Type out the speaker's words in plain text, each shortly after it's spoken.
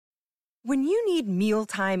When you need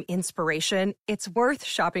mealtime inspiration, it's worth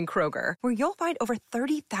shopping Kroger, where you'll find over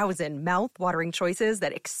 30,000 mouth-watering choices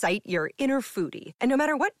that excite your inner foodie. And no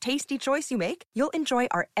matter what tasty choice you make, you'll enjoy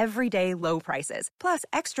our everyday low prices, plus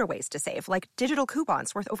extra ways to save, like digital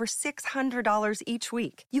coupons worth over $600 each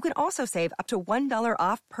week. You can also save up to $1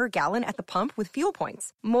 off per gallon at the pump with fuel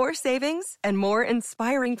points. More savings and more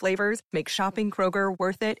inspiring flavors make shopping Kroger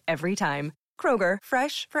worth it every time. Kroger,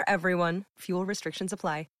 fresh for everyone. Fuel restrictions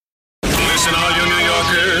apply. Listen, all you New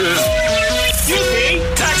Yorkers.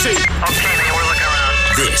 Taxi. Okay, man, we're looking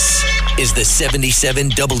around. This is the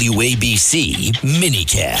 77 WABC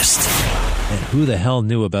minicast. And who the hell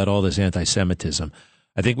knew about all this anti-Semitism?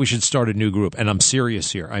 I think we should start a new group. And I'm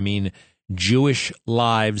serious here. I mean, Jewish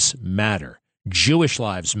lives matter. Jewish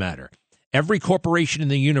lives matter. Every corporation in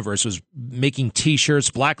the universe was making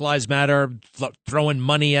T-shirts, Black Lives Matter, throwing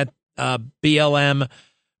money at BLM,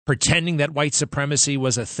 pretending that white supremacy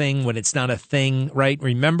was a thing when it's not a thing, right?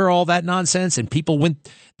 Remember all that nonsense? And people went,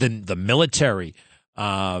 the military,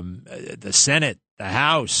 the Senate, the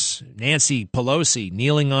House, Nancy Pelosi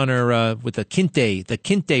kneeling on her with the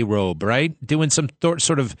kente robe, right? Doing some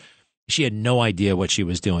sort of, she had no idea what she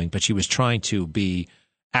was doing, but she was trying to be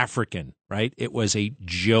African, right? It was a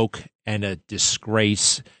joke and a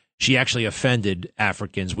disgrace. She actually offended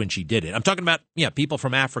Africans when she did it. I'm talking about, people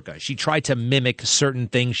from Africa. She tried to mimic certain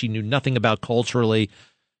things she knew nothing about culturally.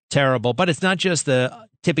 Terrible. But it's not just the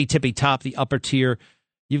tippy top, the upper tier.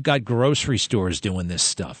 You've got grocery stores doing this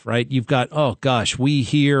stuff, right? You've got, oh gosh, we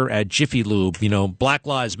here at Jiffy Lube, Black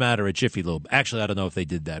Lives Matter at Jiffy Lube. Actually, I don't know if they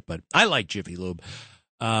did that, but I like Jiffy Lube.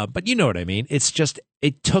 But you know what I mean? It's just,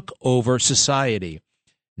 it took over society.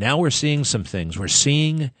 Now we're seeing some things. We're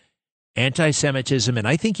seeing anti-Semitism, and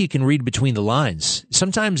I think you can read between the lines.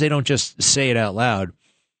 Sometimes they don't just say it out loud.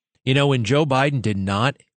 When Joe Biden did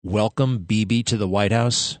not welcome Bibi to the White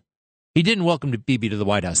House, he didn't welcome Bibi to the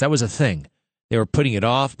White House. That was a thing. They were putting it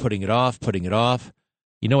off.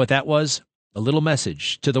 You know what that was? A little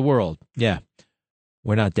message to the world. Yeah,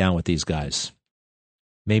 we're not down with these guys.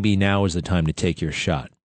 Maybe now is the time to take your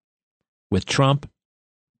shot. With Trump,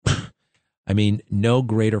 no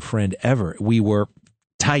greater friend ever. We were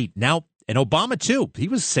tight. Now, and Obama, too. He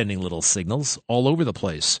was sending little signals all over the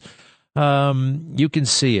place. You can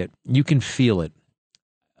see it. You can feel it.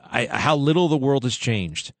 How little the world has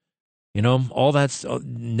changed. All that's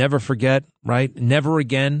never forget, right? Never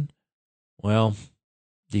again. Well,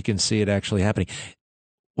 you can see it actually happening.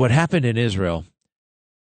 What happened in Israel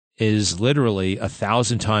is literally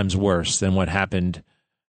 1,000 times worse than what happened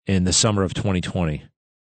in the summer of 2020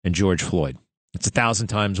 and George Floyd. It's 1,000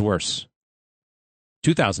 times worse.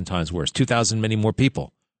 2,000 times worse, 2,000 many more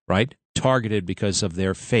people, right? Targeted because of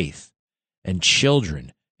their faith, and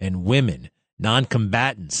children and women,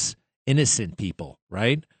 non-combatants, innocent people,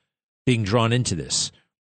 right? Being drawn into this.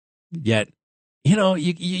 Yet,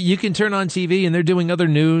 you can turn on TV and they're doing other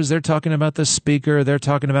news. They're talking about the speaker. They're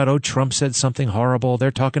talking about, Trump said something horrible. They're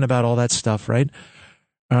talking about all that stuff, right?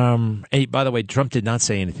 Hey, by the way, Trump did not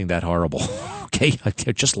say anything that horrible. Okay,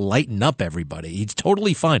 just lighten up, everybody. He's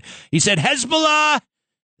totally fine. He said, Hezbollah,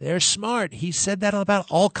 they're smart. He said that about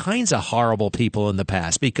all kinds of horrible people in the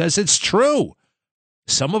past because it's true.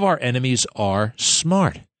 Some of our enemies are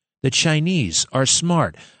smart. The Chinese are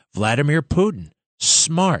smart. Vladimir Putin,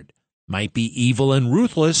 smart. Might be evil and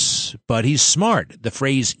ruthless, but he's smart. The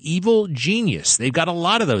phrase evil genius, they've got a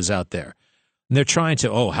lot of those out there. And they're trying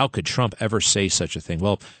to, how could Trump ever say such a thing?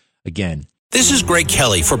 Well, again, This is Greg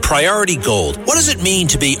Kelly for Priority Gold. What does it mean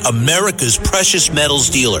to be America's precious metals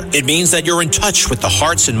dealer? It means that you're in touch with the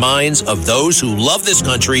hearts and minds of those who love this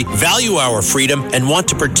country, value our freedom, and want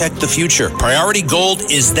to protect the future. Priority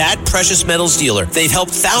Gold is that precious metals dealer. They've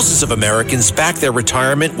helped thousands of Americans back their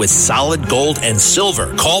retirement with solid gold and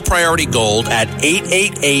silver. Call Priority Gold at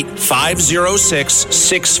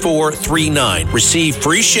 888-506-6439. Receive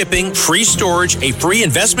free shipping, free storage, a free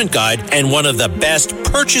investment guide, and one of the best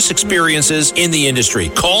purchase experiences in the industry.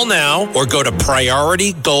 Call now or go to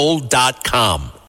PriorityGold.com.